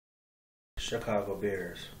Chicago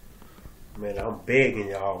Bears. Man, I'm begging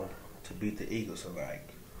y'all to beat the Eagles tonight.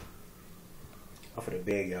 I'm finna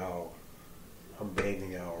beg y'all. I'm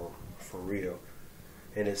begging y'all for real.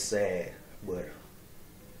 And it's sad, but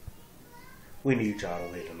we need y'all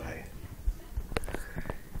to win tonight.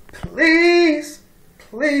 Please,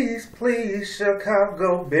 please, please,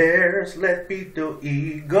 Chicago Bears, let's beat the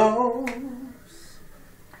Eagles.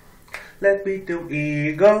 Let's beat the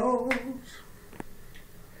Eagles.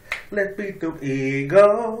 Let's beat the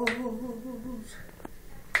Eagles.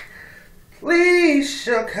 Please,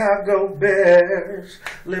 Chicago Bears,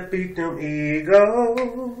 let's beat them Eagles.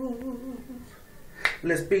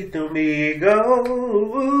 Let's beat them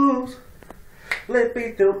Eagles. Let's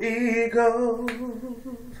beat them Eagles.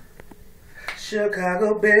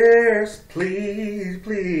 Chicago Bears, please,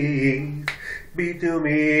 please, beat them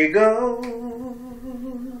Eagles.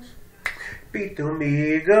 Beat them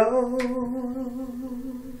Eagles.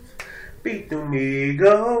 Beat them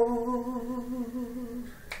Eagles.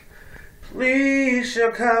 Please,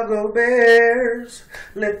 Chicago Bears,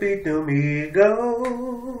 let's beat them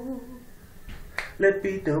Eagles. Let's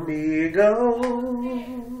beat them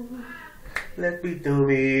Eagles. Let's beat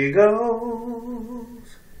them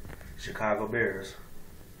Eagles. Chicago Bears,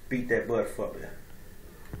 beat that butt for me.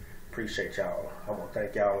 Appreciate y'all. I'm gonna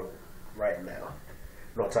thank y'all right now.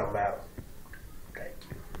 You know what I'm talking about? Thank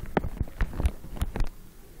you.